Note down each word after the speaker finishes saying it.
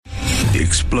the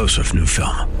explosive new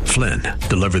film, Flynn,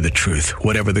 Deliver the Truth,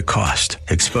 Whatever the Cost,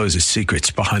 exposes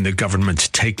secrets behind the government's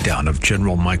takedown of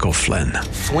General Michael Flynn.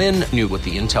 Flynn knew what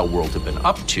the intel world had been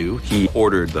up to. He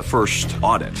ordered the first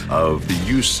audit of the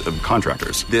use of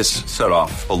contractors. This set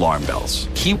off alarm bells.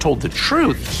 He told the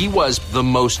truth. He was the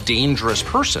most dangerous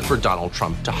person for Donald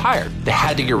Trump to hire. They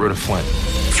had to get rid of Flynn.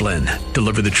 Flynn,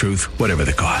 Deliver the Truth, Whatever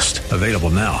the Cost. Available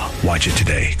now. Watch it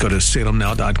today. Go to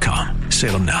salemnow.com.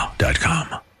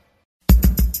 salemnow.com.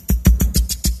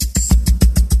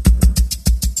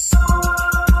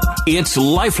 It's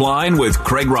Lifeline with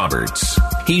Craig Roberts.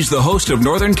 He's the host of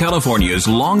Northern California's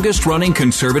longest-running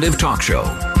conservative talk show.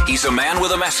 He's a man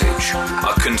with a message,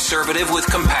 a conservative with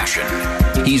compassion.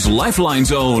 He's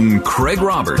Lifeline's own Craig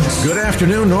Roberts. Good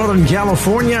afternoon, Northern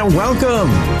California. Welcome.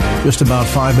 Just about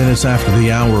 5 minutes after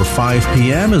the hour, 5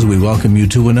 p.m., as we welcome you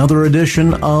to another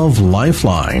edition of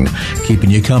Lifeline. Keeping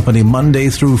you company Monday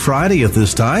through Friday at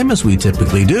this time, as we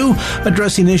typically do,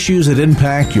 addressing issues that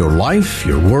impact your life,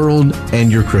 your world,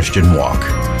 and your Christian walk.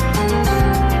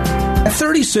 At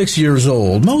 36 years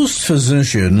old, most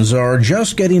physicians are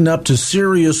just getting up to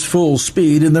serious full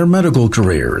speed in their medical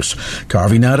careers,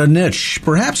 carving out a niche,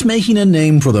 perhaps making a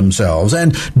name for themselves,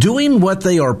 and doing what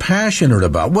they are passionate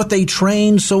about, what they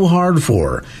train so hard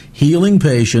for, healing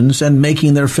patients and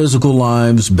making their physical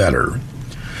lives better.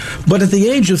 But at the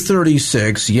age of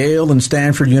 36, Yale and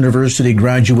Stanford University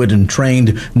graduate and trained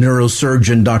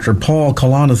neurosurgeon Dr. Paul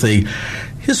Kalanithi,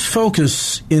 his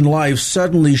focus in life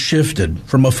suddenly shifted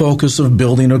from a focus of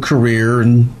building a career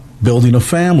and building a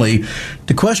family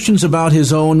to questions about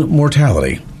his own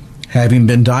mortality, having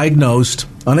been diagnosed,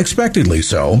 unexpectedly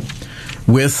so,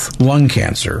 with lung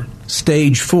cancer,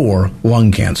 stage 4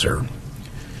 lung cancer.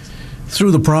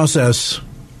 Through the process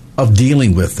of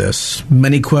dealing with this,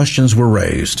 many questions were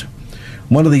raised.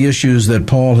 One of the issues that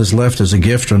Paul has left as a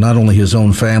gift for not only his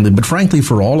own family, but frankly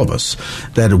for all of us,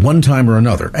 that at one time or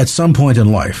another, at some point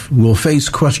in life, we'll face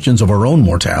questions of our own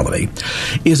mortality,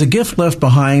 is a gift left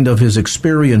behind of his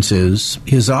experiences,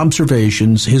 his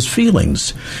observations, his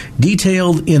feelings,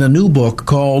 detailed in a new book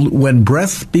called When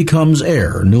Breath Becomes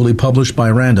Air, newly published by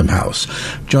Random House.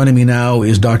 Joining me now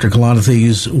is Dr.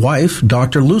 Kalanithi's wife,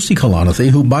 Dr. Lucy Kalanithi,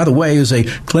 who, by the way, is a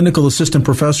clinical assistant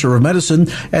professor of medicine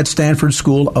at Stanford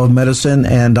School of Medicine.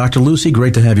 And Dr. Lucy,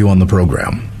 great to have you on the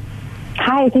program.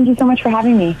 Hi, thank you so much for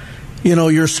having me. You know,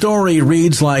 your story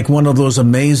reads like one of those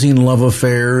amazing love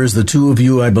affairs. The two of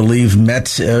you, I believe,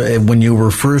 met when you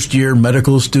were first-year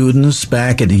medical students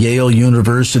back at Yale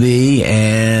University,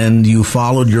 and you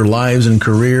followed your lives and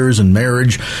careers and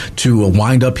marriage to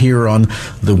wind up here on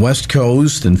the West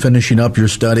Coast and finishing up your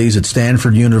studies at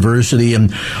Stanford University.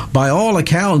 And by all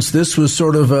accounts, this was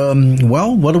sort of,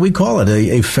 well, what do we call it?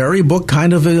 A fairy book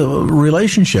kind of a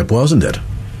relationship, wasn't it?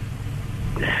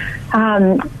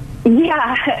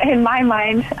 Yeah, in my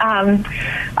mind,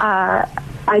 I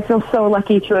feel so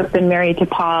lucky to have been married to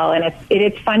Paul, and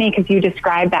it's funny because you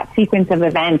described that sequence of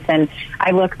events, and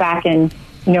I look back and,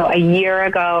 you know,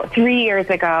 3 years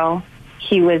ago,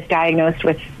 he was diagnosed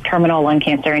with terminal lung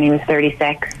cancer, and he was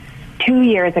 36. 2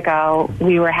 years ago,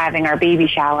 we were having our baby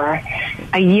shower.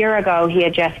 A year ago, he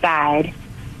had just died,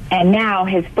 and now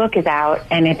his book is out,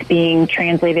 and it's being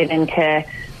translated into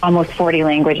almost 40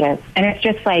 languages. And it's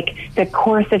just like the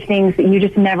course of things that you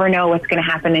just never know what's going to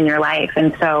happen in your life.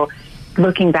 And so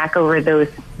looking back over those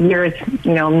years,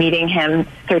 you know, meeting him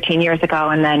 13 years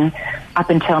ago and then up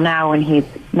until now when he's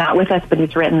not with us, but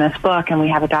he's written this book and we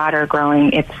have a daughter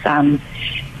growing,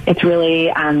 it's really,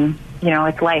 you know,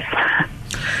 it's life.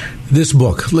 This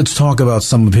book, let's talk about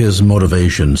some of his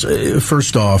motivations.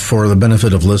 First off, for the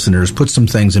benefit of listeners, put some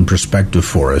things in perspective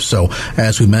for us. So,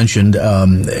 as we mentioned,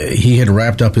 he had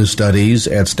wrapped up his studies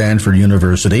at Stanford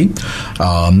University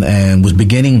and was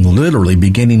literally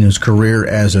beginning his career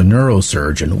as a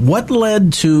neurosurgeon. What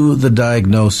led to the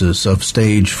diagnosis of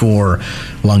stage 4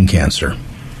 lung cancer?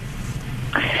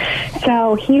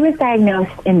 So he was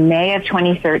diagnosed in May of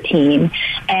 2013,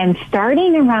 and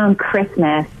starting around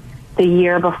Christmas, the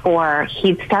year before,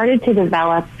 he'd started to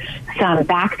develop some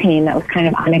back pain that was kind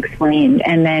of unexplained.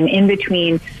 And then in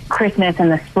between Christmas and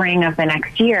the spring of the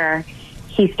next year,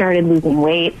 he started losing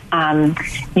weight,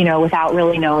 you know, without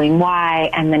really knowing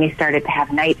why. And then he started to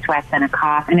have night sweats and a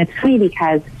cough. And it's funny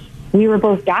because we were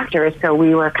both doctors, so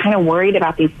we were kind of worried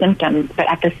about these symptoms. But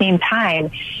at the same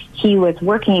time, he was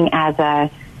working as a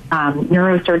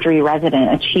neurosurgery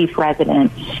resident, a chief resident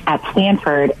at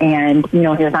Stanford, and, you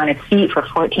know, he was on his feet for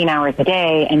 14 hours a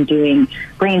day and doing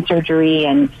brain surgery,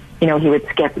 and, you know, he would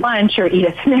skip lunch or eat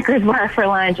a Snickers bar for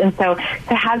lunch. And so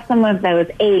to have some of those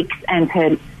aches and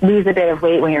to lose a bit of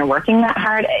weight when you're working that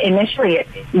hard, initially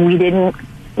we didn't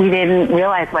didn't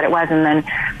realize what it was. And then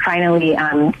finally,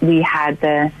 we had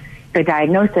the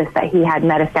diagnosis that he had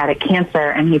metastatic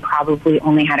cancer, and he probably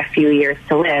only had a few years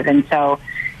to live. And so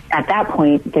at that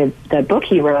point, the book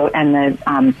he wrote and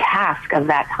the task of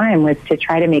that time was to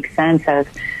try to make sense of,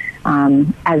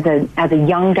 as a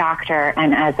young doctor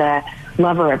and as a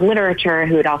lover of literature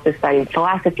who had also studied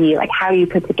philosophy, like how you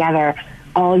put together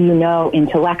all you know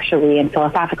intellectually and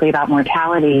philosophically about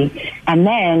mortality, and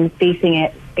then facing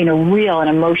it in a real and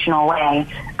emotional way.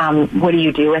 What do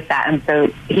you do with that? And so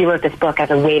he wrote this book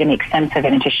as a way to make sense of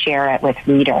it and to share it with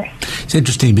readers. It's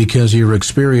interesting because your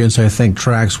experience, I think,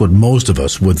 tracks what most of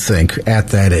us would think at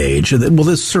that age. Well,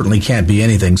 this certainly can't be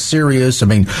anything serious. I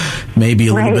mean, maybe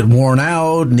a little bit worn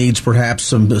out, needs perhaps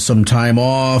some time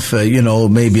off,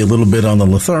 maybe a little bit on the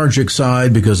lethargic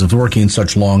side because of working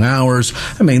such long hours.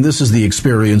 I mean, this is the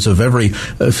experience of every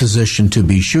physician, to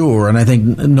be sure. And I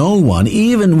think no one,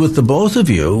 even with the both of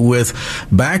you, with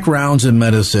backgrounds in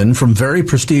medicine from very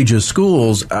prestigious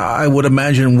schools, I would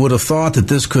imagine would have thought that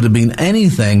this could have been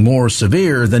anything more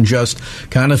severe than just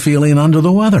kind of feeling under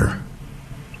the weather.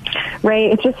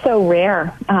 Right. It's just so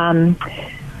rare.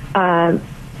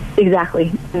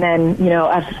 Exactly. And then,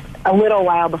 a little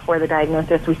while before the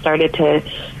diagnosis, we started to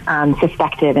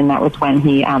suspect it, and that was when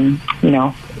he,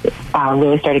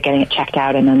 really started getting it checked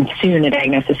out, and then soon a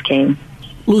diagnosis came.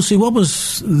 Lucy, what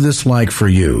was this like for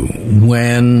you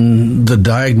when the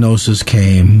diagnosis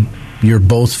came? You're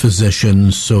both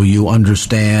physicians, so you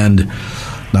understand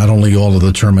not only all of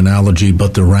the terminology,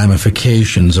 but the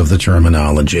ramifications of the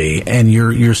terminology. And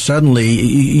you're suddenly,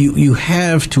 you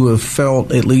have to have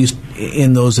felt, at least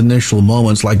in those initial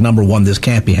moments, like, number one, this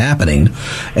can't be happening.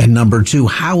 And number two,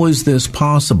 how is this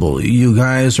possible? You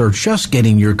guys are just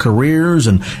getting your careers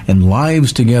and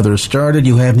lives together started.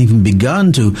 You haven't even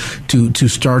begun to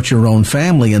start your own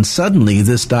family. And suddenly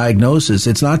this diagnosis,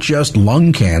 it's not just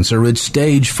lung cancer, it's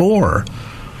stage 4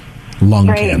 lung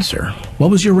cancer. What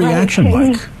was your reaction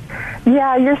like?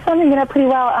 Yeah, you're summing it up pretty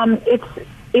well.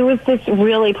 It was this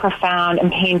really profound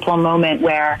and painful moment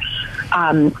where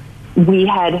Paul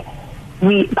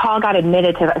got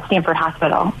admitted to Stanford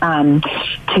Hospital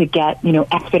to get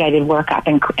expedited workup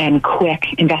and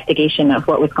quick investigation of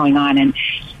what was going on. And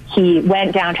he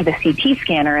went down to the CT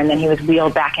scanner, and then he was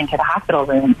wheeled back into the hospital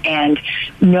room, and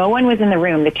no one was in the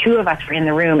room. The two of us were in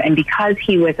the room, and because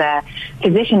he was a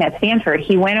physician at Stanford,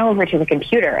 he went over to the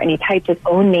computer and he typed his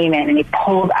own name in, and he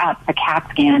pulled up the CAT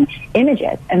scan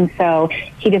images. And so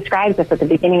he describes this at the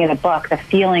beginning of the book, the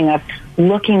feeling of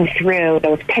looking through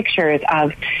those pictures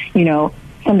of,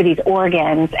 somebody's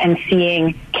organs and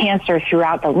seeing cancer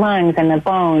throughout the lungs and the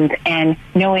bones, and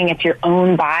knowing it's your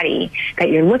own body that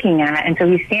you're looking at. And so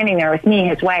he's standing there with me,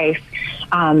 his wife,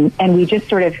 and we just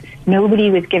sort of,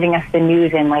 nobody was giving us the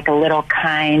news in like a little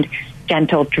kind,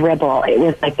 gentle dribble. It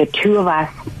was like the two of us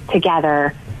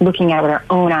together looking at it with our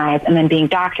own eyes, and then being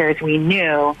doctors, we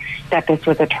knew that this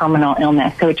was a terminal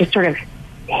illness. So it just sort of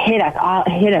hit us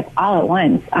all at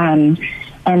once. And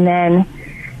then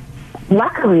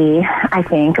luckily, I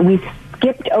think we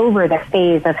skipped over the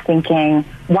phase of thinking,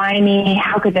 why me?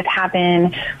 How could this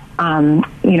happen?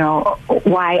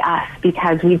 Why us?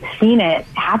 Because we've seen it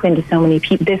happen to so many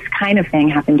people. This kind of thing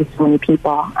happened to so many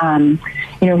people.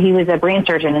 He was a brain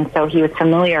surgeon, and so he was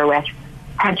familiar with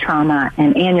head trauma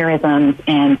and aneurysms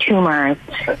and tumors.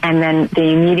 And then the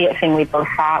immediate thing we both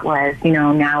thought was,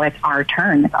 now it's our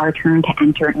turn. It's our turn to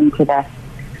enter into this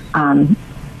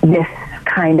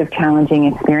kind of challenging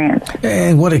experience.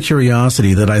 And what a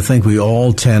curiosity that I think we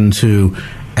all tend to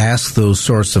ask those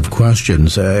sorts of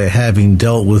questions. Having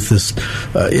dealt with this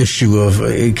issue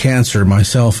of cancer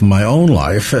myself in my own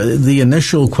life, the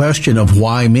initial question of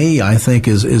why me, I think,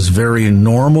 is very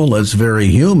normal. It's very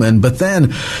human. But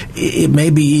then it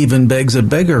maybe even begs a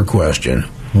bigger question.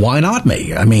 Why not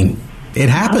me? I mean, it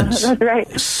happens. That's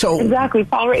right. So Exactly.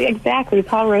 Paul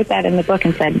wrote that in the book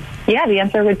and said, yeah, the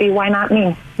answer would be, why not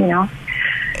me?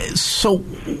 So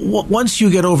once you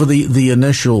get over the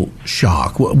initial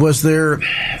shock,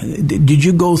 did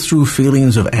you go through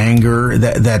feelings of anger,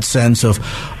 that sense of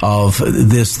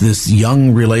this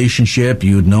young relationship?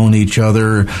 You'd known each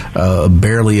other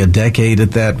barely a decade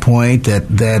at that point,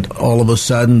 that all of a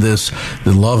sudden the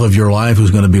love of your life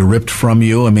was going to be ripped from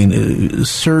you? I mean,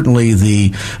 certainly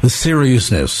the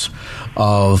seriousness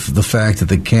of the fact that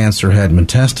the cancer had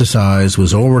metastasized,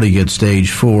 was already at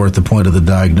stage 4 at the point of the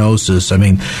diagnosis. I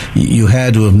mean, you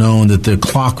had to have known that the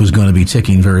clock was going to be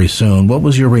ticking very soon. What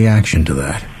was your reaction to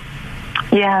that?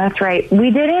 Yeah, that's right.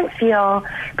 We didn't feel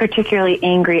particularly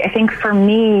angry. I think for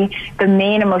me, the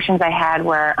main emotions I had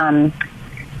were,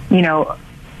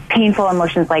 painful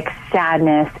emotions like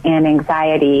sadness and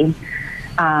anxiety.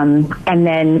 And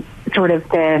then sort of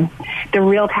the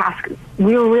real task,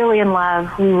 we were really in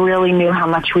love. We really knew how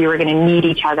much we were going to need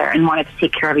each other and wanted to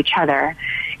take care of each other.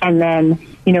 And then,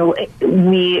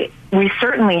 we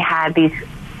certainly had these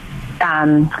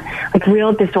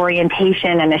real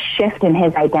disorientation and a shift in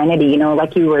his identity.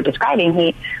 Like you were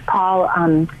describing, Paul,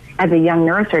 as a young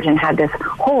neurosurgeon, had this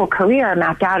whole career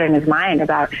mapped out in his mind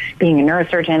about being a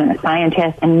neurosurgeon and a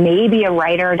scientist and maybe a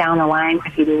writer down the line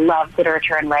because he loved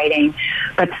literature and writing.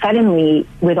 But suddenly,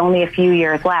 with only a few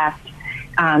years left,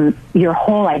 your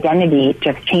whole identity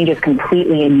just changes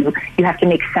completely, and you have to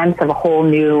make sense of a whole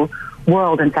new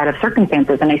world and set of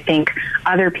circumstances. And I think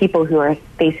other people who are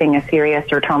facing a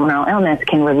serious or terminal illness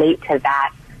can relate to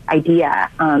that idea.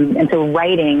 And so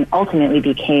writing ultimately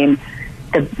became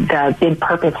the big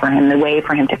purpose for him, the way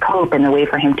for him to cope and the way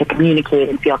for him to communicate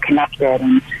and feel connected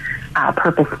and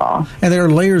purposeful. And there are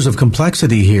layers of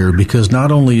complexity here, because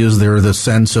not only is there the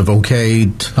sense of, okay,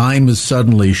 time is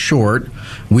suddenly short.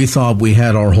 We thought we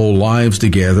had our whole lives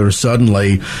together.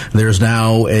 Suddenly there's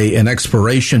now an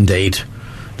expiration date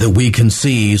that we can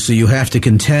see, so you have to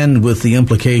contend with the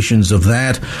implications of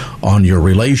that on your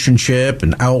relationship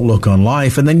and outlook on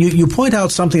life. And then you point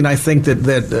out something I think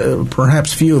that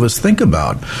perhaps few of us think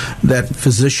about, that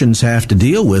physicians have to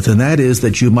deal with, and that is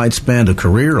that you might spend a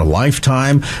career, a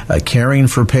lifetime, caring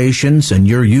for patients, and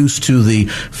you're used to the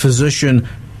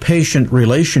physician-patient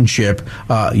relationship.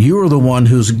 You're the one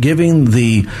who's giving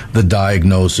the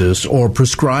diagnosis or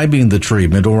prescribing the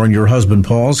treatment, or in your husband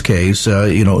Paul's case,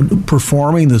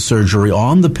 performing the surgery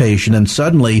on the patient, and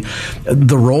suddenly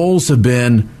the roles have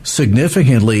been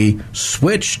significantly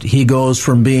switched. He goes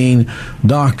from being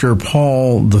Dr.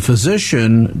 Paul, the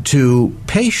physician, to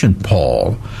patient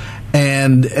Paul.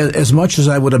 And as much as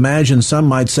I would imagine some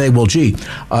might say, well, gee,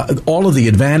 all of the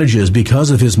advantages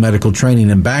because of his medical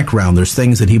training and background, there's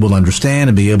things that he will understand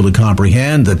and be able to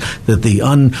comprehend that the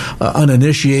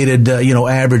uninitiated,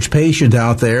 average patient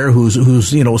out there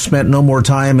who's spent no more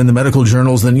time in the medical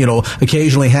journals than,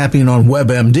 occasionally happening on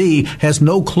WebMD has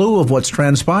no clue of what's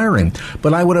transpiring.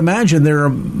 But I would imagine there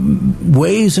are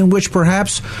ways in which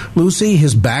perhaps, Lucy,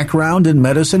 his background in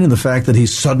medicine and the fact that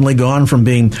he's suddenly gone from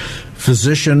being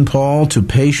physician Paul to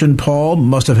patient Paul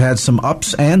must have had some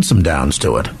ups and some downs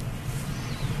to it.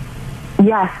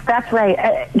 Yes, that's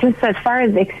right. Just as far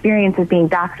as the experience of being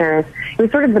doctors, it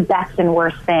was sort of the best and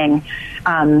worst thing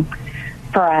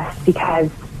for us,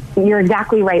 because you're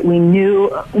exactly right. We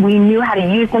knew how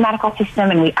to use the medical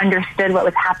system, and we understood what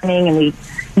was happening, and we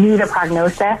knew the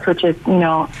prognosis, which is,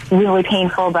 really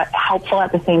painful but helpful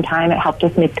at the same time. It helped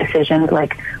us make decisions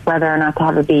like whether or not to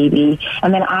have a baby.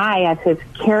 And then I, as his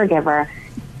caregiver,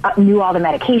 knew all the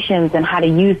medications and how to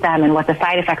use them and what the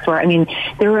side effects were. I mean,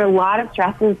 there were a lot of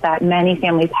stresses that many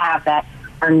families have that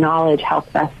our knowledge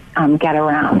helps us get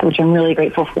around, which I'm really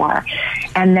grateful for.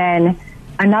 And then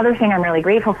another thing I'm really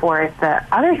grateful for is the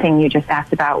other thing you just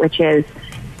asked about, which is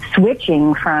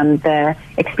switching from the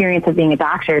experience of being a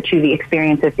doctor to the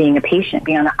experience of being a patient,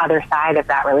 being on the other side of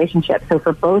that relationship. So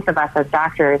for both of us as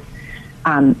doctors,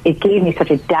 it gave me such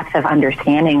a depth of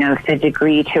understanding of the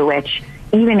degree to which,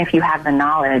 even if you have the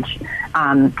knowledge,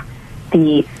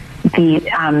 the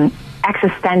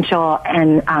existential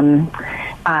and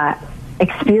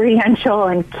experiential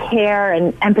and care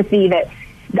and empathy that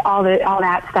all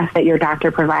that stuff that your doctor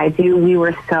provides you, we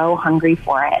were so hungry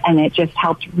for it, and it just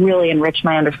helped really enrich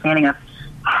my understanding of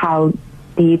how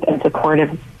deep and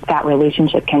supportive that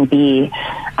relationship can be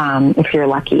if you're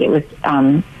lucky. It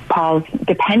was Paul's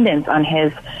dependence on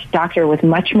his doctor was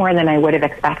much more than I would have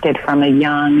expected from a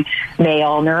young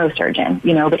male neurosurgeon,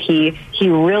 but he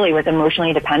really was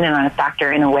emotionally dependent on his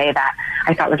doctor in a way that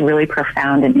I thought was really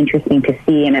profound and interesting to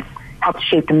see, and it's helped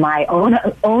shape my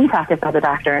own practice as a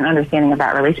doctor and understanding of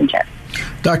that relationship.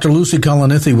 Dr. Lucy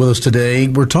Kalanithi with us today.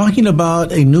 We're talking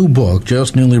about a new book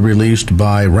just newly released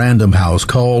by Random House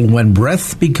called When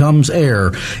Breath Becomes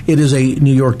Air. It is a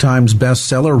New York Times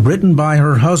bestseller written by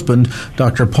her husband,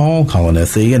 Dr. Paul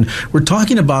Kalanithi, and we're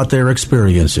talking about their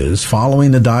experiences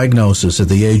following the diagnosis at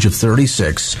the age of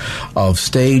 36 of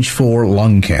stage 4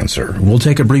 lung cancer. We'll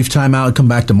take a brief time out and come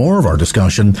back to more of our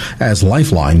discussion as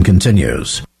Lifeline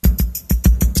continues.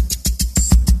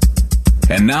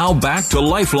 And now back to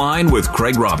Lifeline with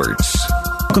Craig Roberts.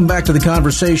 Welcome back to the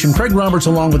conversation. Craig Roberts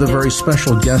along with a very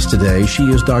special guest today. She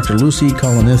is Dr. Lucy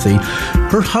Kalanithi.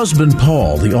 Her husband,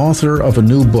 Paul, the author of a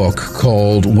new book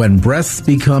called When Breath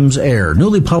Becomes Air,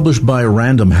 newly published by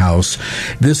Random House.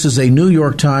 This is a New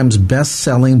York Times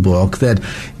best-selling book that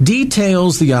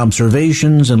details the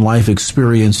observations and life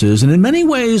experiences, and in many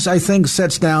ways, I think,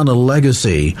 sets down a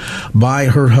legacy by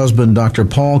her husband, Dr.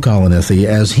 Paul Kalanithi,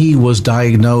 as he was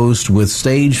diagnosed with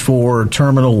stage 4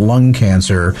 terminal lung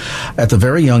cancer at the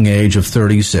very young age of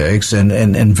 36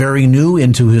 and very new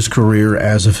into his career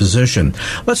as a physician.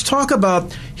 Let's talk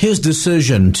about his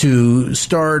decision to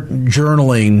start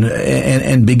journaling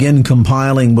and begin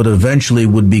compiling what eventually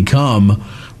would become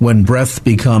When Breath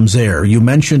Becomes Air. You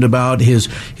mentioned about his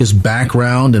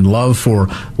background and love for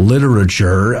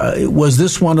literature. Was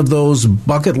this one of those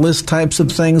bucket list types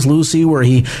of things, Lucy, where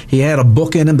he had a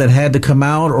book in him that had to come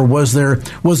out, or was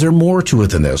there more to it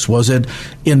than this? Was it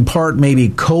in part maybe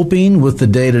coping with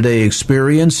the day-to-day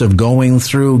experience of going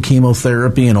through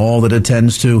chemotherapy and all that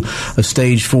attends to a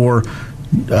stage 4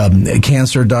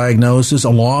 cancer diagnosis,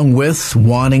 along with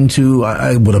wanting to,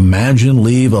 I would imagine,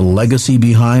 leave a legacy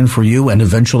behind for you and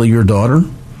eventually your daughter?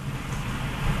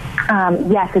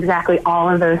 Yes, exactly. All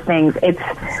of those things. It's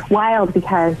wild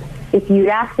because if you'd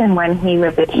asked him when he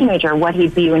was a teenager what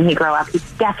he'd be when he grew up, he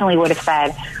definitely would have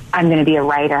said, I'm going to be a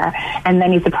writer. And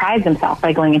then he surprised himself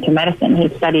by going into medicine. He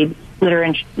studied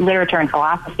literature and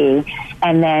philosophy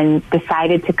and then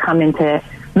decided to come into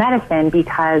medicine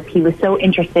because he was so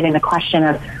interested in the question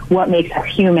of what makes us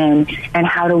human and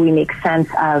how do we make sense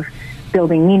of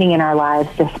building meaning in our lives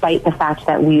despite the fact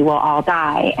that we will all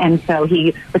die. And so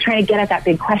he was trying to get at that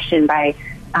big question by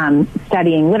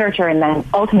studying literature and then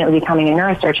ultimately becoming a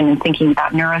neurosurgeon and thinking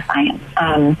about neuroscience.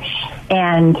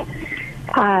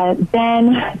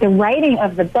 Then the writing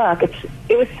of the book,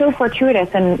 it was so fortuitous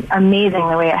and amazing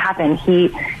the way it happened. He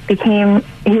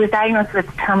was diagnosed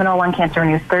with terminal lung cancer when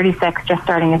he was 36, just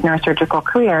starting his neurosurgical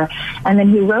career. And then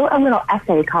he wrote a little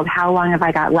essay called How Long Have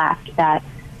I Got Left that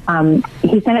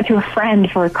he sent it to a friend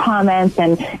for comments,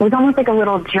 and it was almost like a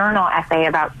little journal essay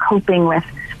about coping with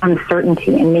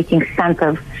uncertainty and making sense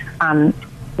of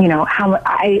how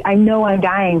I know I'm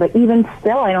dying, but even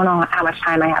still, I don't know how much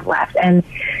time I have left. And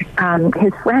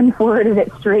his friend forwarded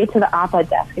it straight to the op-ed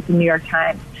desk at the New York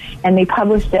Times, and they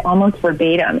published it almost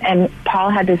verbatim. And Paul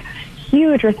had this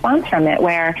huge response from it,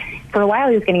 where for a while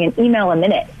he was getting an email a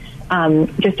minute,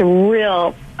 just a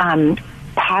real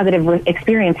positive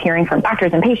experience hearing from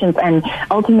doctors and patients. And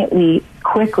ultimately,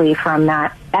 quickly from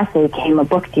that essay came a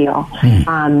book deal.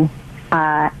 And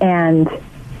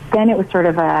then it was sort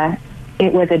of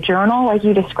it was a journal, like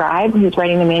you described. He was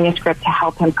writing the manuscript to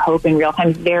help him cope in real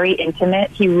time. Very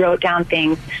intimate. He wrote down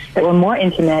things that were more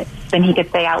intimate than he could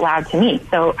say out loud to me.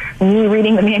 So me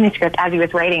reading the manuscript as he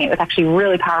was writing it was actually a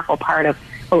really powerful part of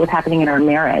what was happening in our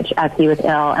marriage as he was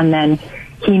ill. And then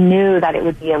he knew that it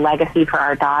would be a legacy for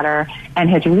our daughter. And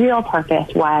his real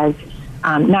purpose was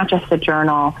not just a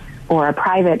journal or a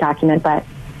private document, but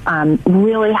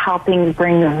really helping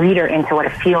bring the reader into what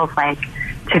it feels like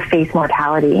to face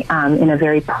mortality in a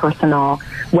very personal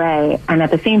way. And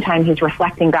at the same time, he's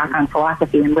reflecting back on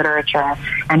philosophy and literature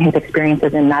and his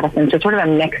experiences in medicine. So it's sort of a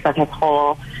mix of his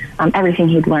whole, everything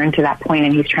he'd learned to that point,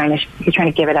 and he's trying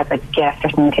to give it as a gift or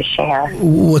something to share.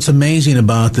 What's amazing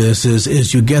about this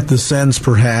is you get the sense,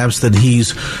 perhaps, that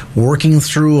he's working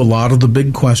through a lot of the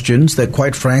big questions that,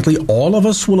 quite frankly, all of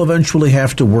us will eventually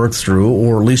have to work through,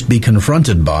 or at least be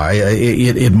confronted by.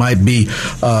 It might be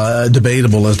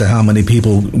debatable as to how many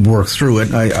people work through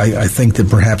it. I think that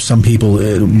perhaps some people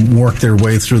work their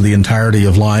way through the entirety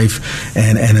of life,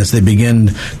 and as they begin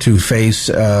to face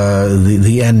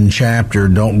the end chapter,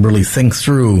 don't really think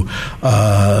through,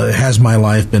 has my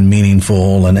life been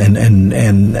meaningful,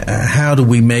 and how do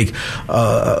we make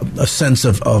a sense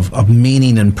of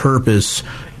meaning and purpose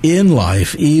in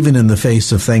life, even in the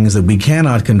face of things that we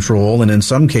cannot control, and in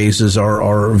some cases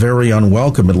are very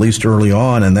unwelcome, at least early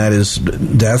on, and that is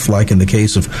death, like in the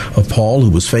case of Paul, who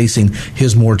was facing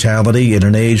his mortality at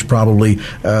an age probably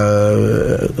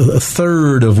a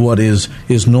third of what is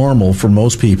normal for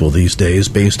most people these days,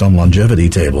 based on longevity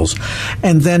tables.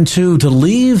 And then, too, to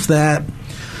leave that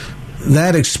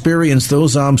experience,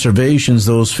 those observations,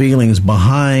 those feelings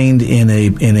behind in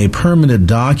a permanent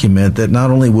document that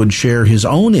not only would share his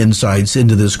own insights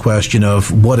into this question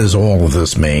of what does all of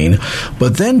this mean,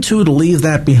 but then too to leave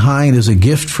that behind as a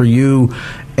gift for you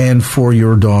and for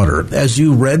your daughter. As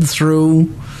you read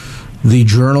through the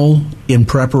journal in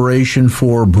preparation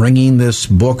for bringing this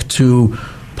book to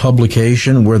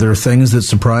publication, were there things that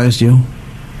surprised you?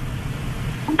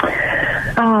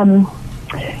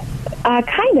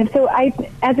 Kind of. So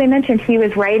as I mentioned, he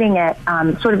was writing it,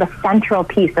 sort of a central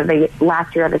piece of the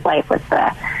last year of his life was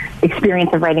the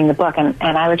experience of writing the book. And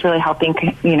I was really helping,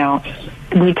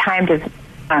 we timed his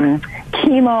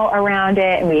chemo around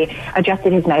it, and we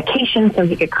adjusted his medication so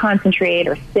he could concentrate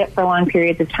or sit for long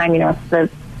periods of time.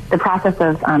 The process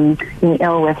of being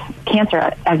ill with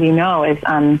cancer, as you know,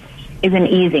 isn't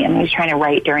easy, and he was trying to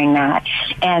write during that.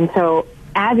 And so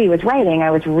as he was writing,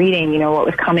 I was reading, what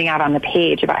was coming out on the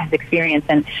page about his experience.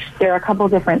 And there are a couple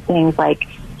different things, like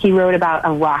he wrote about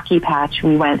a rocky patch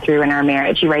we went through in our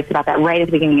marriage. He writes about that right at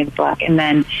the beginning of the book. And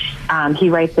then he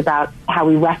writes about how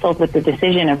we wrestled with the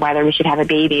decision of whether we should have a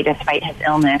baby despite his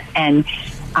illness. And,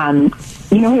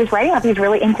 he was writing about these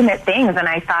really intimate things. And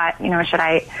I thought, should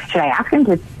I ask him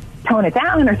to tone it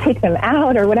down or take them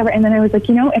out or whatever? And then I was like,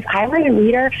 if I were the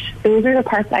reader, those are the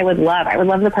parts I would love. I would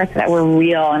love the parts that were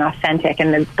real and authentic.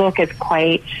 And the book is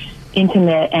quite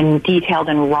intimate and detailed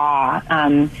and raw.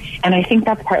 And I think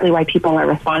that's partly why people are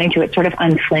responding to it, sort of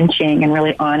unflinching and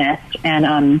really honest.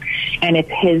 And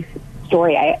it's his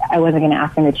story. I wasn't going to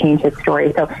ask him to change his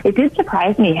story. So it did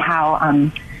surprise me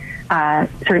how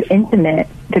sort of intimate,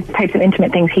 the types of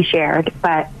intimate things he shared.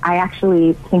 But I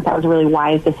actually think that was a really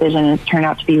wise decision, and it's turned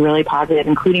out to be really positive,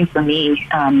 including for me.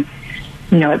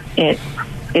 It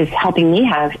is helping me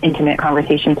have intimate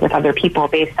conversations with other people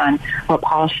based on what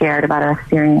Paul shared about our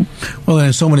experience. Well,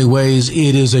 in so many ways,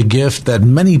 it is a gift that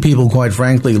many people, quite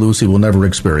frankly, Lucy, will never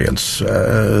experience.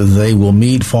 They will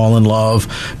meet, fall in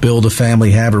love, build a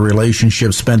family, have a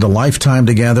relationship, spend a lifetime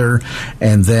together,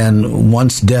 and then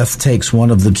once death takes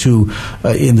one of the two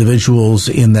individuals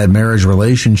in that marriage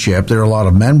relationship, there are a lot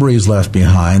of memories left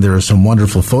behind. There are some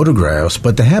wonderful photographs,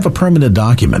 but to have a permanent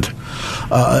document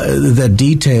that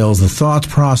details the thoughts,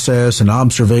 process and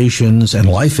observations and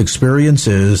life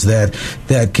experiences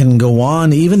that can go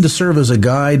on even to serve as a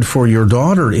guide for your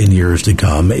daughter in years to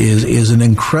come is an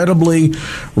incredibly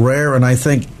rare and I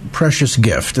think precious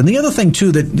gift. And the other thing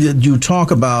too that you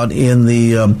talk about in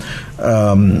the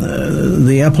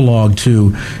epilogue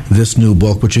to this new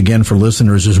book, which again for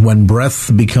listeners is When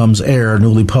Breath Becomes Air,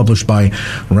 newly published by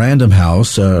Random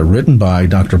House, written by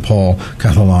Dr. Paul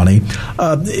Catalani.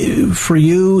 For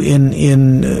you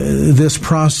in this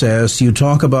process, you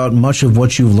talk about much of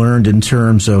what you've learned in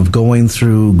terms of going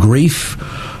through grief,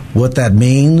 what that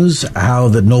means, how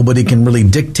that nobody can really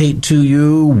dictate to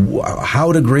you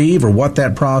how to grieve or what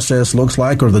that process looks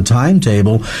like or the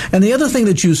timetable. And the other thing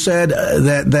that you said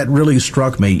that really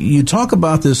struck me, you talk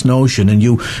about this notion, and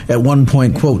you at one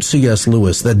point quote C.S.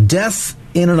 Lewis, that death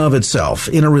in and of itself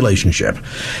in a relationship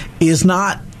is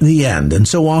not the end. And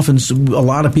so often a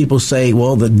lot of people say,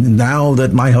 well, now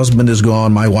that my husband is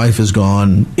gone, my wife is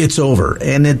gone, it's over.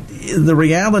 And the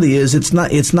reality is it's not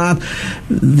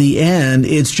the end,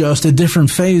 it's just a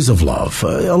different phase of love.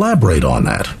 Elaborate on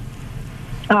that.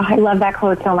 Oh, I love that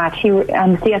quote so much.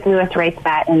 C.S. Lewis writes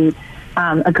that in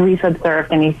A Grief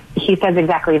Observed, and he says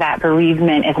exactly that.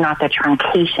 Bereavement is not the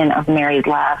truncation of married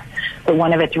love, but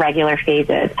one of its regular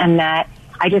phases. And that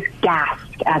I just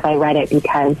gasped as I read it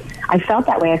because I felt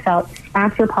that way. I felt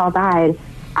after Paul died,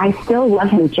 I still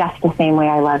love him just the same way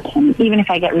I loved him. Even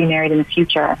if I get remarried in the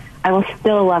future, I will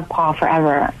still love Paul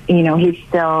forever. He's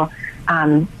still,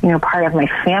 part of my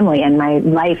family and my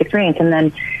life experience. And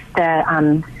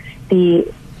then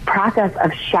the process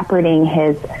of shepherding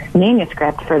his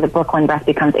manuscript for the book When Breath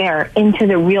Becomes Air into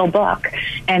the real book,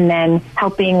 and then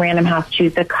helping Random House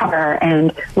choose the cover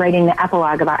and writing the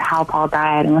epilogue about how Paul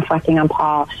died and reflecting on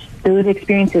Paul. Those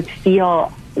experiences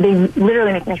they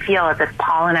literally make me feel as if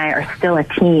Paul and I are still a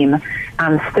team,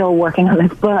 still working on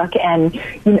this book, and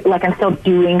like I'm still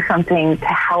doing something to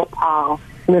help Paul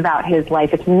live out his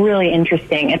life. It's really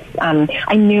interesting.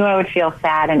 I knew I would feel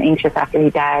sad and anxious after he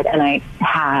died, and I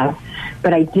have,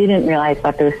 but I didn't realize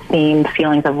that those same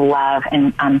feelings of love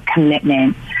and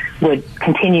commitment would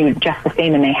continue just the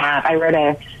same, and they have. I wrote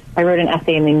an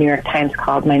essay in the New York Times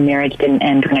called "My Marriage Didn't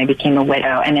End When I Became a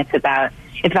Widow," and it's about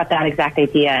that exact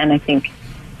idea. And I think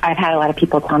I've had a lot of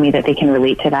people tell me that they can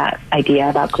relate to that idea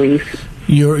about grief.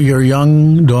 Your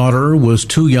young daughter was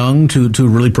too young to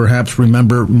really perhaps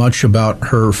remember much about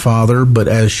her father, but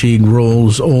as she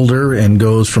grows older and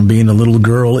goes from being a little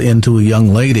girl into a young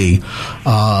lady,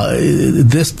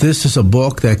 this is a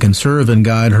book that can serve and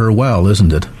guide her well,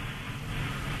 isn't it?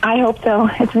 I hope so.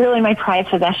 It's really my prized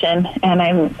possession, and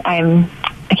I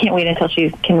can't wait until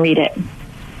she can read it.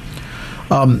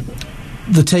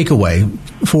 the takeaway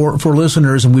for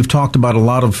listeners, and we've talked about a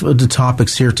lot of the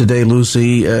topics here today,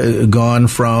 Lucy, gone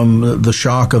from the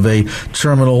shock of a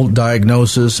terminal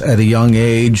diagnosis at a young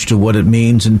age to what it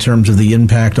means in terms of the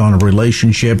impact on a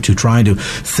relationship, to trying to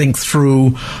think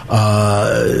through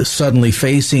suddenly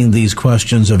facing these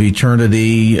questions of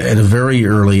eternity at a very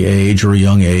early age or a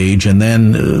young age, and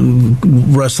then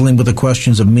wrestling with the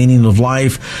questions of meaning of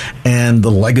life and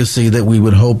the legacy that we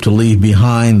would hope to leave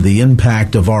behind, the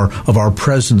impact of our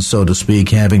presence, so to speak,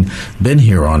 having been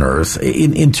here on earth.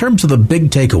 In terms of the big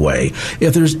takeaway,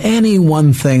 if there's any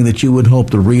one thing that you would hope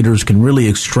the readers can really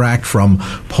extract from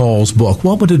Paul's book,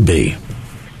 what would it be?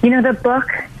 The book,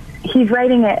 he's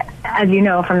writing it, as you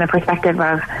know, from the perspective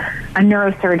of a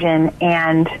neurosurgeon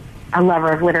and a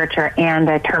lover of literature and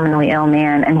a terminally ill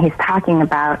man, and he's talking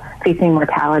about facing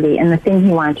mortality. And the thing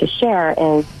he wanted to share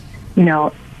is,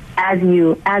 as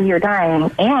you're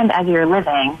dying and as you're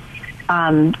living,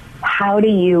 how do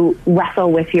you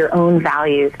wrestle with your own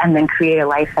values and then create a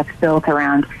life that's built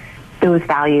around those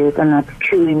values and that's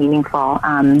truly meaningful?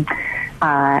 And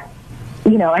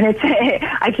it's,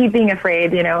 I keep being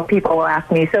afraid, people will ask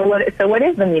me, so what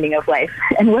is the meaning of life?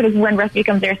 And what does When Breath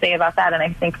Becomes Air say about that? And I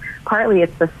think partly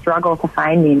it's the struggle to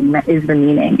find meaning that is the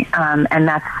meaning. And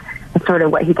that's sort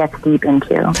of what he gets deep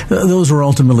into. Those are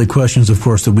ultimately questions, of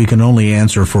course, that we can only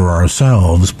answer for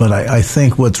ourselves. But I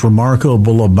think what's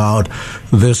remarkable about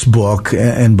this book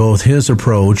and both his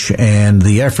approach and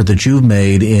the effort that you've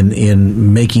made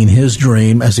in making his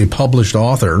dream as a published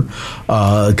author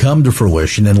come to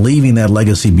fruition and leaving that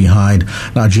legacy behind,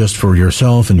 not just for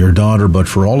yourself and your daughter, but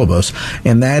for all of us.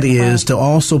 And that is to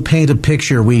also paint a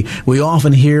picture. We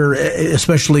often hear,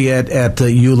 especially at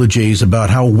eulogies, about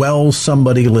how well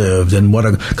somebody lived and what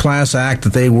a class act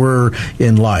that they were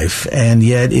in life. And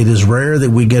yet it is rare that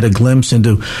we get a glimpse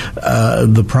into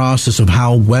the process of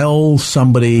how well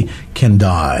somebody can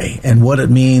die and what it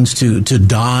means to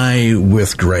die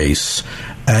with grace.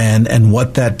 And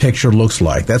what that picture looks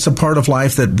like. That's a part of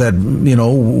life that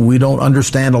we don't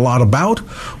understand a lot about.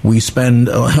 We spend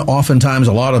oftentimes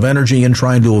a lot of energy in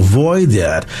trying to avoid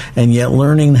that, and yet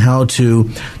learning how to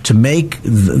make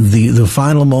the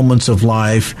final moments of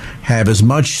life have as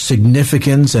much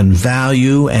significance and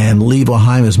value and leave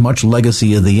behind as much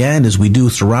legacy at the end as we do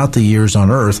throughout the years on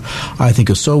earth, I think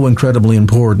is so incredibly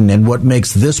important, and what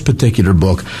makes this particular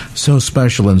book so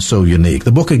special and so unique.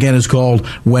 The book again is called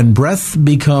When Breath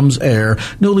Becomes Air,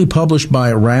 newly published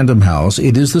by Random House.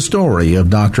 It is the story of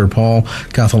Dr. Paul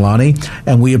Kathalani,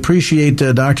 and we appreciate,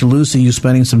 Dr. Lucy, you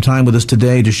spending some time with us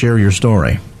today to share your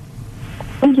story.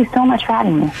 Thank you so much for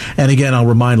having me. And again, I'll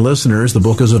remind listeners, the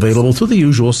book is available through the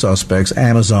usual suspects,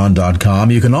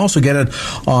 Amazon.com. You can also get it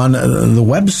on the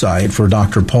website for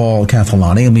Dr. Paul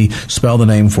Kathalani. Let me spell the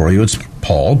name for you. It's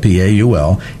Paul, Paul,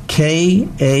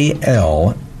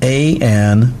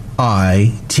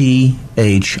 Kalanithi.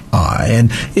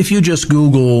 And if you just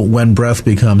Google When Breath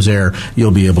Becomes Air, you'll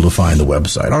be able to find the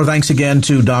website. Our thanks again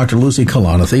to Dr. Lucy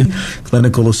Kalanithi,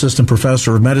 Clinical Assistant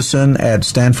Professor of Medicine at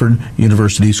Stanford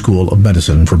University School of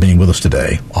Medicine, for being with us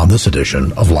today on this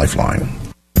edition of Lifeline.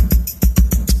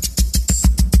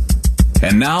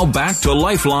 And now back to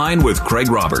Lifeline with Craig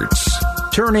Roberts.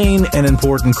 Turning an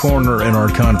important corner in our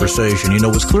conversation. It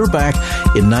was clear back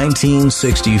in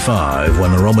 1965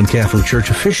 when the Roman Catholic Church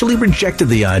officially rejected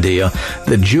the idea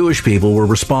that Jewish people were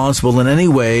responsible in any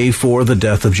way for the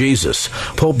death of Jesus.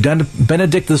 Pope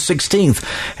Benedict XVI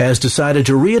has decided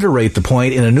to reiterate the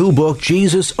point in a new book,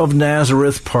 Jesus of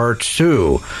Nazareth, Part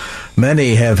 2.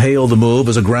 Many have hailed the move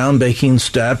as a groundbreaking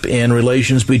step in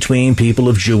relations between people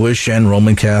of Jewish and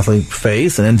Roman Catholic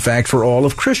faith, and in fact for all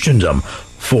of Christendom,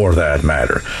 for that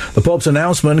matter. The Pope's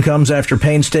announcement comes after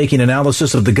painstaking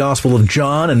analysis of the Gospel of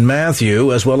John and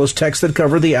Matthew, as well as texts that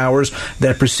cover the hours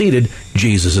that preceded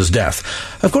Jesus' death.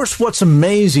 Of course, what's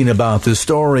amazing about this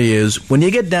story is when you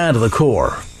get down to the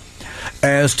core,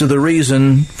 as to the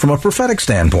reason from a prophetic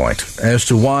standpoint, as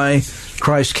to why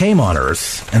Christ came on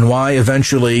earth and why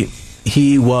eventually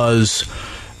he was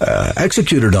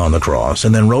executed on the cross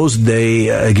and then rose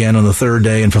again on the third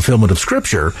day in fulfillment of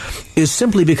Scripture, is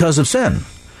simply because of sin.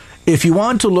 If you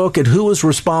want to look at who is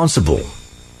responsible,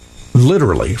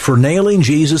 literally, for nailing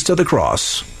Jesus to the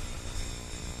cross,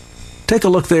 Take a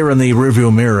look there in the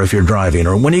rearview mirror if you're driving,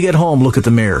 or when you get home, look at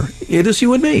the mirror. It is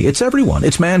you and me. It's everyone.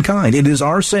 It's mankind. It is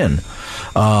our sin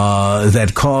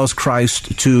that caused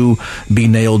Christ to be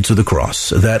nailed to the cross.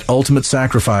 That ultimate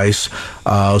sacrifice,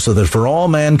 so that for all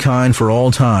mankind, for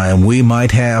all time, we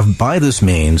might have, by this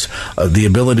means, the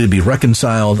ability to be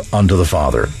reconciled unto the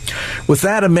Father. With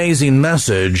that amazing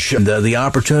message, the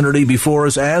opportunity before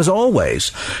us, as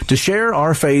always, to share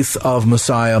our faith of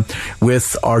Messiah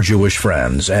with our Jewish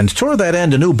friends. And toward that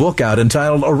end, a new book out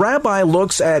entitled A Rabbi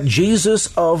Looks at Jesus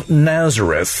of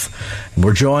Nazareth.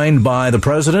 We're joined by the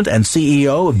president and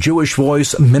CEO of Jewish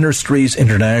Voice Ministries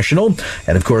International,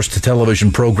 and of course the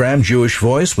television program Jewish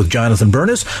Voice with Jonathan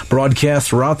Bernis, broadcast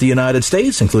throughout the United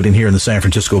States, including here in the San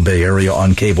Francisco Bay Area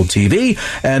on cable TV.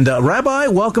 And Rabbi,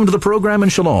 welcome to the program,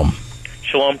 and shalom.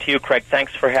 Shalom to you, Craig.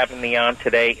 Thanks for having me on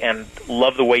today, and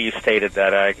love the way you stated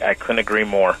that. I couldn't agree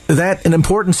more. Is that an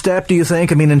important step, do you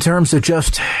think? I mean, in terms of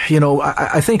just,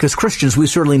 I think as Christians, we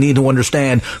certainly need to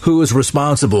understand who is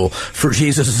responsible for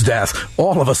Jesus' death.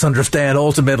 All of us understand,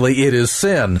 ultimately, it is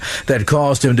sin that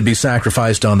caused him to be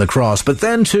sacrificed on the cross. But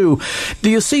then, too, do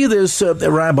you see this,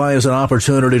 Rabbi, as an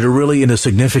opportunity to really, in a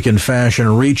significant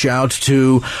fashion, reach out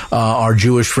to our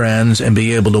Jewish friends and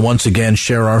be able to once again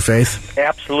share our faith?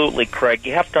 Absolutely, Craig.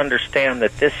 You have to understand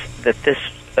that this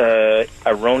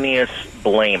erroneous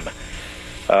blame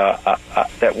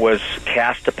that was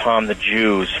cast upon the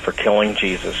Jews for killing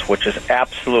Jesus, which is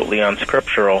absolutely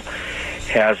unscriptural,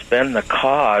 has been the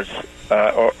cause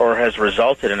or has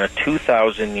resulted in a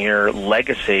 2,000-year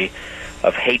legacy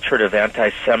of hatred, of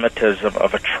anti-Semitism,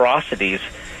 of atrocities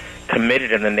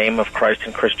committed in the name of Christ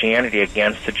and Christianity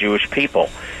against the Jewish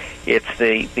people. It's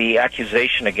the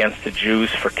accusation against the Jews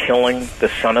for killing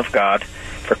the Son of God,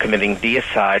 for committing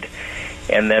deicide,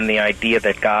 and then the idea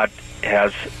that God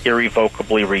has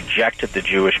irrevocably rejected the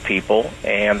Jewish people,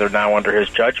 and they're now under his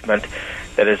judgment,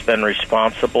 that has been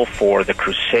responsible for the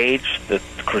Crusades,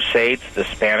 the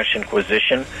Spanish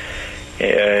Inquisition,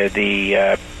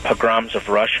 the pogroms of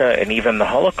Russia, and even the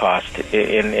Holocaust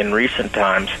in recent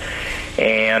times.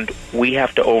 And we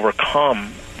have to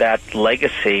overcome that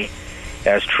legacy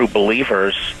as true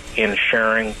believers in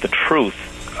sharing the truth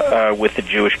with the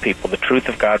Jewish people, the truth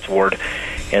of God's Word,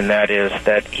 and that is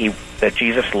that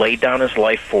Jesus laid down his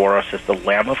life for us as the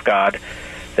Lamb of God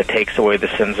that takes away the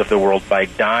sins of the world by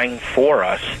dying for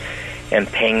us and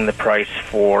paying the price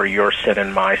for your sin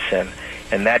and my sin.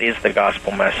 And that is the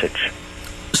gospel message.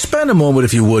 Spend a moment,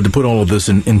 if you would, to put all of this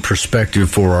in perspective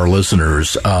for our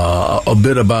listeners, a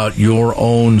bit about your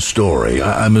own story.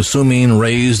 I'm assuming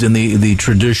raised in the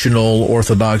traditional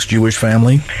Orthodox Jewish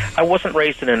family? I wasn't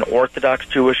raised in an Orthodox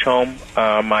Jewish home.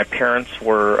 My parents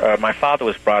were, my father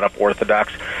was brought up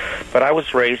Orthodox, but I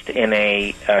was raised in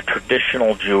a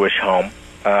traditional Jewish home.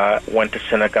 Went to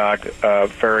synagogue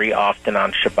very often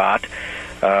on Shabbat,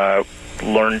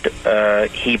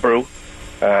 learned Hebrew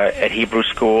at Hebrew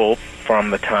school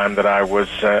from the time that I was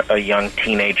a young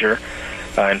teenager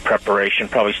in preparation,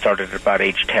 probably started at about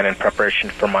age 10 in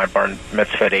preparation for my bar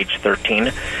mitzvah at age 13,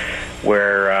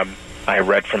 where I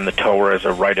read from the Torah as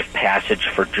a rite of passage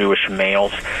for Jewish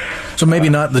males. So maybe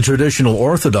not the traditional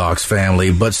Orthodox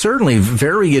family, but certainly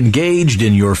very engaged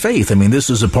in your faith. I mean, this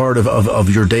is a part of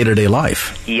your day-to-day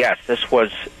life. Yes, this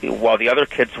was, while the other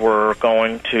kids were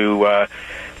going to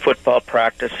football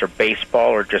practice or baseball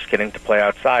or just getting to play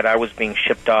outside, I was being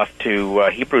shipped off to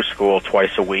Hebrew school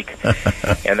twice a week.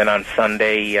 And then on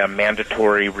Sunday,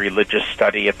 mandatory religious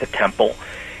study at the temple.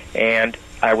 And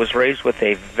I was raised with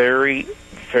a very,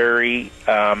 very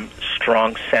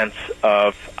strong sense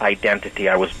of identity.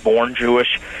 I was born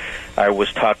Jewish. I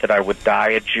was taught that I would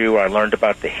die a Jew. I learned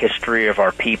about the history of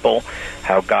our people,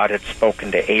 how God had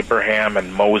spoken to Abraham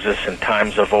and Moses in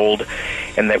times of old,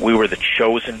 and that we were the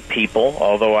chosen people,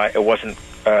 although it wasn't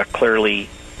clearly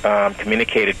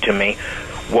communicated to me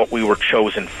what we were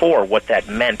chosen for, what that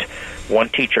meant. One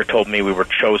teacher told me we were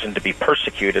chosen to be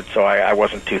persecuted, so I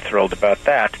wasn't too thrilled about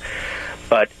that.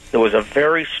 But there was a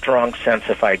very strong sense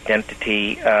of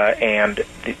identity and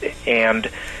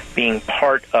being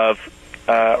part of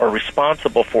or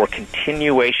responsible for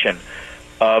continuation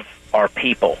of our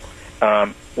people,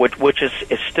 which is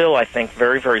still, I think,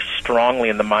 very, very strongly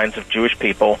in the minds of Jewish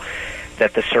people,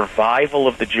 that the survival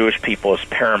of the Jewish people is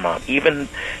paramount. Even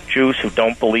Jews who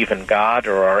don't believe in God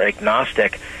or are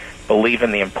agnostic believe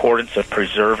in the importance of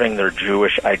preserving their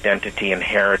Jewish identity and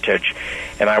heritage.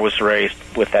 And I was raised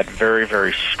with that very,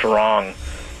 very strong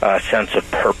sense of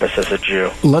purpose as a Jew.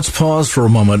 Let's pause for a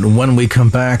moment. When we come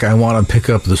back, I want to pick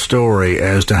up the story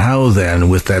as to how then,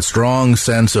 with that strong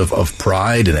sense of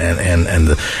pride and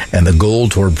the goal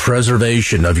toward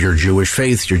preservation of your Jewish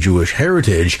faith, your Jewish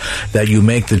heritage, that you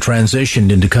make the transition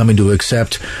into coming to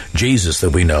accept Jesus that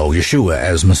we know, Yeshua,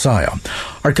 as Messiah.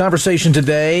 Our conversation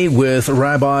today with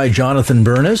Rabbi Jonathan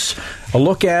Bernis,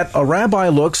 a rabbi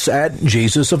looks at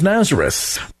Jesus of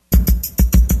Nazareth.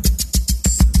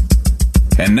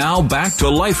 And now back to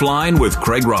Lifeline with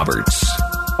Craig Roberts.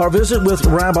 Our visit with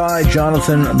Rabbi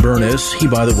Jonathan Bernis. He,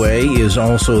 by the way, is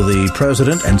also the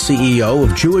president and CEO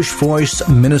of Jewish Voice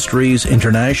Ministries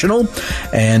International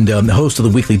and the host of the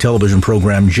weekly television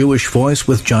program Jewish Voice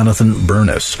with Jonathan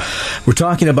Bernis. We're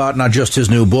talking about not just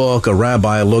his new book, A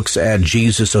Rabbi Looks at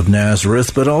Jesus of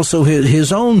Nazareth, but also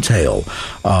his own tale,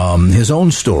 his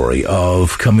own story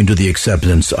of coming to the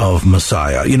acceptance of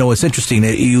Messiah. You know, it's interesting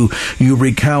that you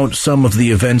recount some of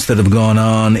the events that have gone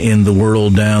on in the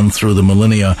world down through the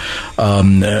millennia,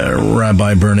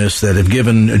 Rabbi Bernis, that have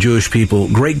given Jewish people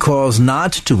great cause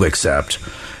not to accept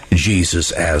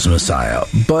Jesus as Messiah.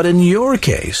 But in your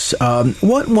case,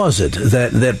 what was it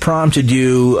that prompted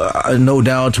you, no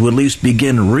doubt, to at least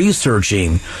begin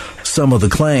researching some of the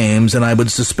claims, and I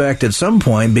would suspect at some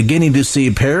point beginning to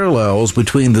see parallels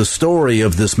between the story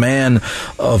of this man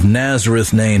of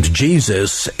Nazareth named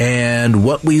Jesus and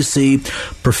what we see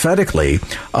prophetically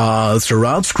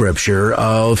throughout Scripture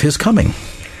of his coming?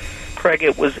 Craig,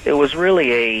 it was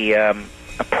really a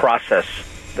process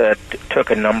that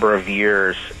took a number of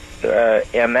years,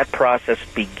 and that process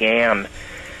began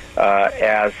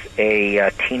as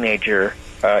a teenager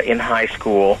in high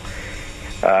school,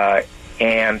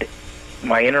 and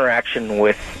my interaction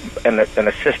with an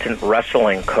assistant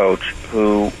wrestling coach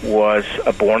who was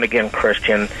a born-again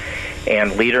Christian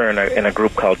and leader in a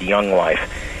group called Young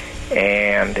Life.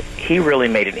 And he really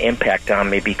made an impact on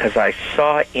me because I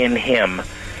saw in him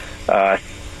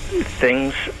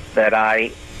things that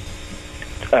I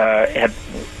had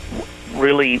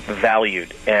really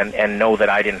valued and know that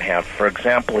I didn't have. For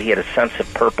example, he had a sense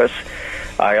of purpose.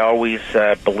 I always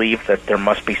believed that there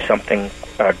must be something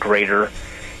greater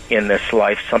in this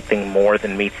life, something more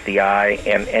than meets the eye,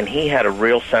 and he had a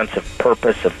real sense of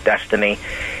purpose, of destiny,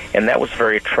 and that was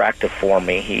very attractive for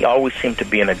me. He always seemed to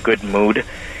be in a good mood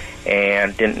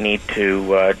and didn't need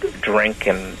to drink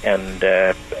and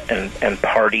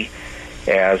party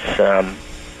as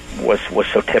was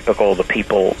so typical of the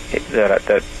people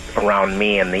that around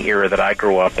me in the era that I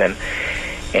grew up in.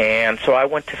 And so I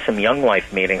went to some Young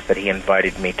Life meetings that he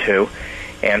invited me to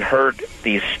and heard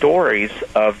these stories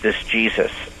of this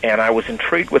Jesus. And I was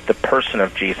intrigued with the person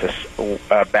of Jesus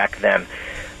back then,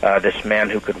 this man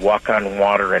who could walk on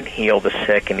water and heal the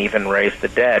sick and even raise the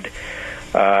dead.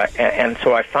 And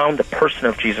so I found the person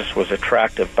of Jesus was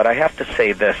attractive. But I have to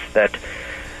say this, that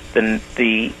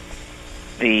the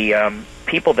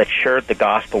people that shared the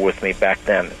gospel with me back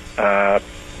then,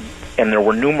 and there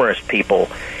were numerous people,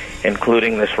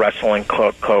 including this wrestling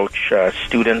coach,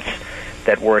 students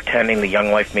that were attending the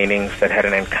Young Life meetings that had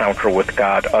an encounter with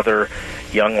God, other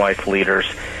Young Life leaders.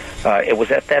 It was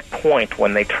at that point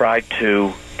when they tried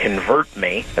to convert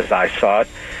me, as I saw it,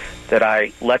 that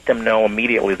I let them know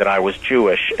immediately that I was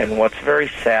Jewish. And what's very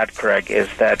sad, Craig, is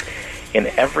that in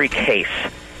every case,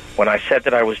 when I said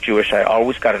that I was Jewish, I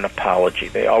always got an apology.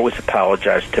 They always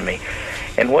apologized to me.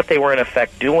 And what they were in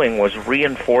effect doing was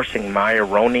reinforcing my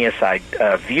erroneous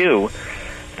view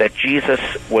that Jesus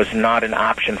was not an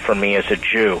option for me as a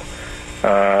Jew.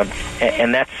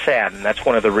 And that's sad, and that's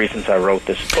one of the reasons I wrote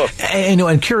this book. And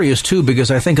I'm curious, too,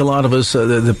 because I think a lot of us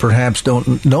that perhaps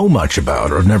don't know much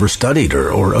about or never studied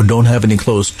or don't have any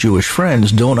close Jewish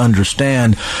friends don't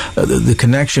understand the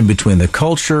connection between the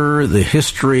culture, the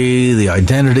history, the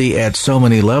identity at so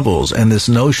many levels, and this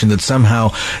notion that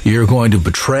somehow you're going to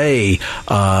betray,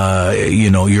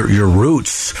 your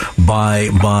roots by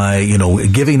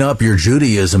giving up your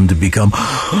Judaism to become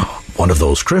one of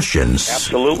those Christians.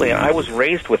 Absolutely. I was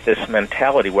raised with this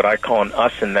mentality, what I call an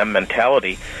us and them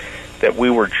mentality, that we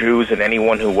were Jews and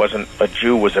anyone who wasn't a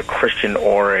Jew was a Christian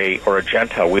or a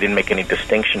Gentile. We didn't make any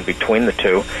distinction between the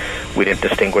two. We didn't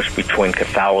distinguish between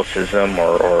Catholicism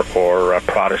or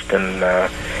Protestant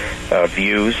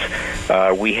views.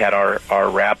 We had our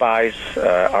rabbis,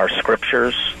 our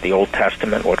scriptures, the Old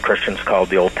Testament, what Christians called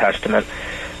the Old Testament,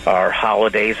 our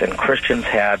holidays, and Christians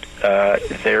had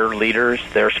their leaders,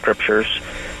 their scriptures,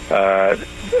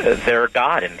 their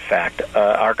God, in fact.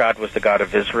 Our God was the God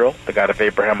of Israel, the God of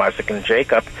Abraham, Isaac, and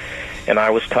Jacob, and I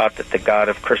was taught that the God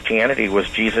of Christianity was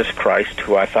Jesus Christ,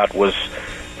 who I thought was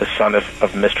the son of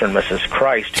Mr. and Mrs.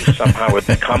 Christ, who somehow would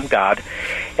become God.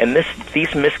 And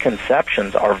these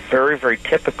misconceptions are very, very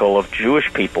typical of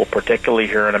Jewish people, particularly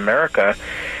here in America.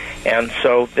 And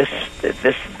so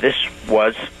this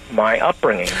was my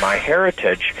upbringing, my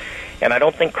heritage. And I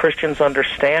don't think Christians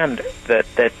understand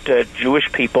that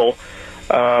Jewish people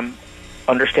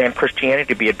understand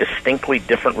Christianity to be a distinctly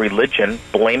different religion,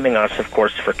 blaming us, of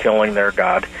course, for killing their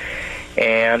God.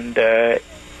 And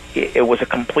it was a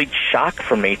complete shock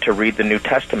for me to read the New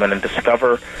Testament and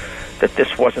discover that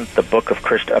this wasn't the book of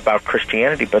about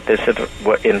Christianity, but this,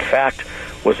 in fact,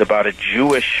 was about a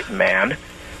Jewish man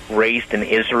raised in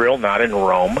Israel, not in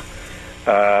Rome,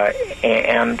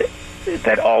 and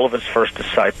that all of his first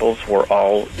disciples were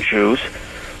all Jews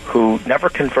who never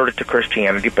converted to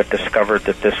Christianity but discovered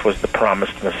that this was the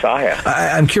promised Messiah.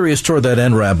 I'm curious toward that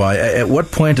end, Rabbi. At what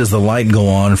point does the light go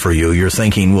on for you? You're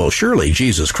thinking, well, surely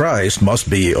Jesus Christ must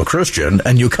be a Christian,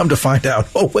 and you come to find out,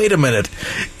 oh, wait a minute,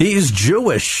 he's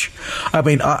Jewish. I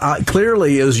mean,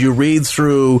 clearly, as you read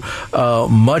through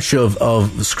much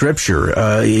of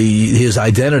Scripture, his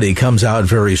identity comes out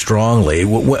very strongly.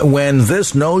 When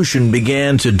this notion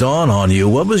began to dawn on you,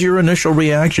 what was your initial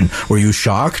reaction? Were you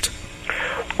shocked?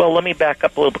 Well, let me back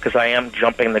up a little because I am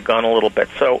jumping the gun a little bit.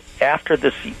 So after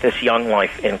this Young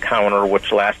Life encounter,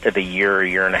 which lasted a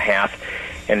year and a half,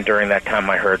 and during that time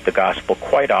I heard the gospel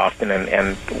quite often and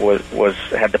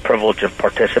had the privilege of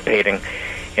participating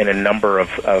in a number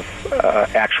of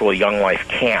actual Young Life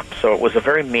camps. So it was a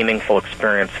very meaningful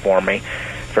experience for me,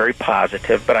 very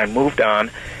positive. But I moved on,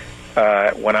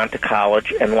 went on to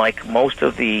college, and like most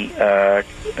of the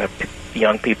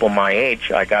young people my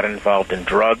age, I got involved in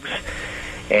drugs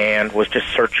and was just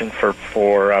searching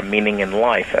for meaning in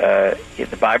life.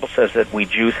 The Bible says that we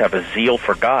Jews have a zeal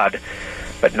for God,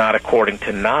 but not according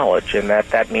to knowledge, and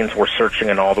that means we're searching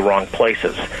in all the wrong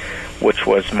places, which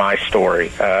was my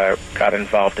story. Got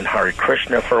involved in Hare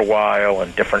Krishna for a while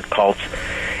and different cults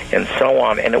and so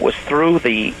on, and it was through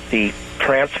the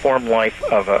transformed life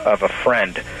of a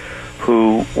friend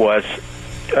who was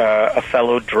a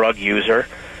fellow drug user,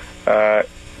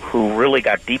 who really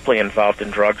got deeply involved in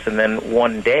drugs. And then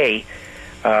one day,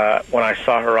 when I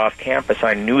saw her off campus,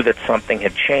 I knew that something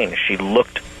had changed. She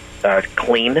looked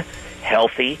clean,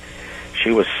 healthy.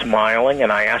 She was smiling,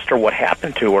 and I asked her what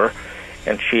happened to her,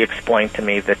 and she explained to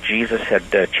me that Jesus had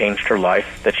changed her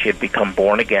life, that she had become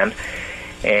born again,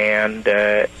 and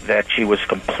that she was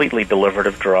completely delivered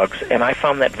of drugs. And I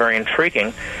found that very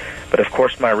intriguing. But, of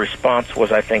course, my response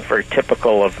was, I think, very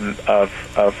typical of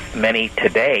many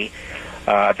today.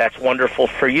 That's wonderful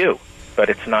for you, but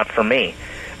it's not for me.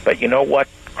 But you know what,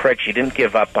 Craig? She didn't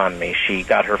give up on me. She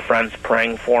got her friends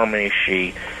praying for me.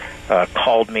 She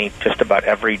called me just about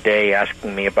every day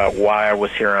asking me about why I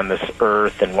was here on this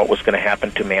earth and what was going to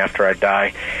happen to me after I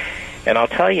die. And I'll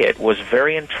tell you, it was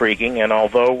very intriguing, and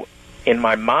although in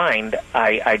my mind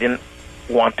I didn't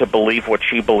want to believe what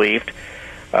she believed,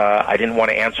 I didn't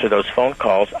want to answer those phone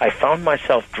calls, I found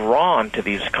myself drawn to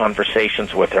these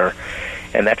conversations with her.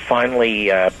 And that finally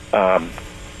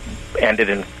ended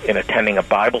in attending a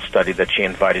Bible study that she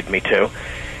invited me to,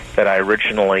 that I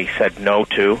originally said no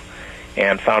to,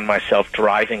 and found myself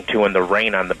driving to in the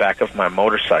rain on the back of my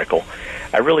motorcycle.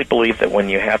 I really believe that when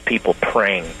you have people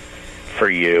praying for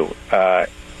you,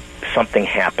 something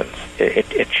happens.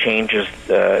 It changes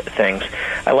things.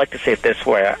 I like to say it this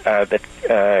way,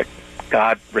 that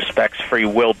God respects free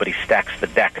will, but he stacks the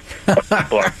deck of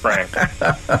people are praying.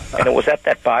 And it was at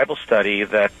that Bible study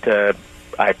that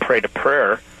I prayed a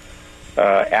prayer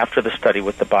after the study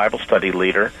with the Bible study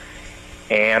leader.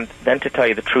 And then, to tell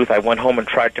you the truth, I went home and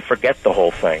tried to forget the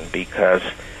whole thing, because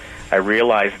I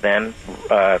realized then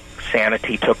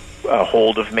sanity took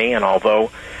hold of me, and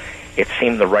although it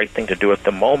seemed the right thing to do at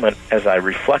the moment, as I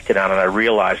reflected on it, I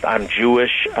realized I'm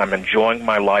Jewish, I'm enjoying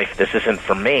my life, this isn't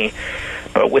for me.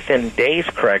 But within days,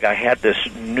 Craig, I had this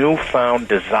newfound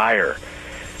desire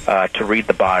to read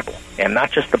the Bible. And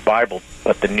not just the Bible,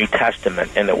 but the New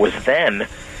Testament. And it was then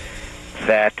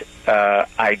that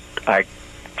I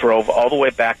drove all the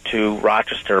way back to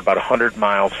Rochester, about 100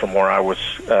 miles from where I was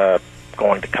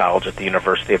going to college at the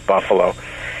University of Buffalo,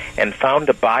 and found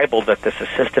a Bible that this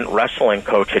assistant wrestling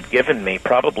coach had given me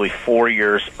probably 4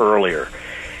 years earlier,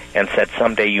 and said,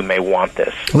 someday you may want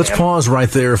this. Let's pause right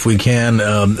there if we can,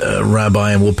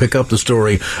 Rabbi, and we'll pick up the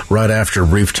story right after a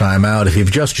brief time out. If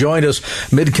you've just joined us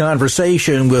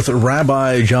mid-conversation with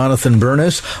Rabbi Jonathan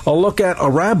Bernis, a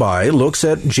rabbi looks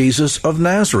at Jesus of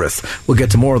Nazareth. We'll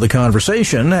get to more of the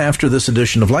conversation after this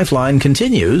edition of Lifeline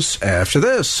continues after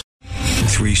this.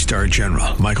 Three-star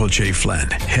General Michael J.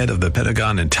 Flynn, head of the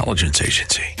Pentagon Intelligence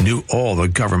Agency, knew all the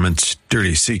government's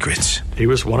dirty secrets. He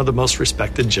was one of the most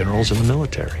respected generals in the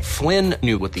military. Flynn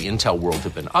knew what the intel world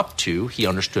had been up to. He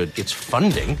understood its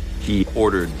funding. He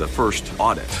ordered the first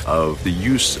audit of the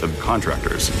use of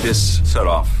contractors. This set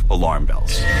off alarm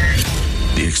bells.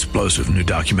 The explosive new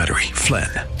documentary, Flynn,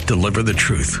 Deliver the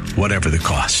Truth, Whatever the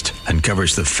Cost,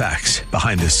 uncovers the facts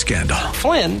behind this scandal.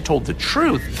 Flynn told the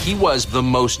truth. He was the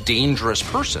most dangerous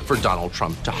person for Donald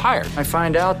Trump to hire. I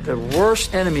find out the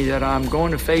worst enemy that I'm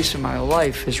going to face in my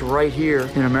life is right here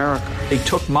in America. They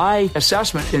took my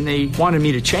assessment and they wanted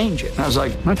me to change it. And I was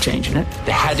like, I'm not changing it.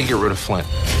 They had to get rid of Flynn.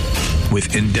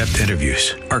 With in-depth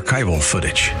interviews, archival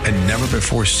footage, and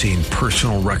never-before-seen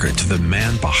personal records of the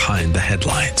man behind the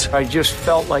headlines. I just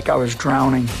felt like I was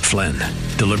drowning. Flynn,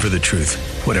 Deliver the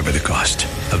Truth, Whatever the Cost.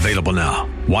 Available now.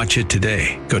 Watch it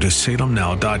today. Go to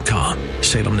salemnow.com.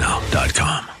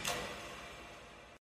 salemnow.com.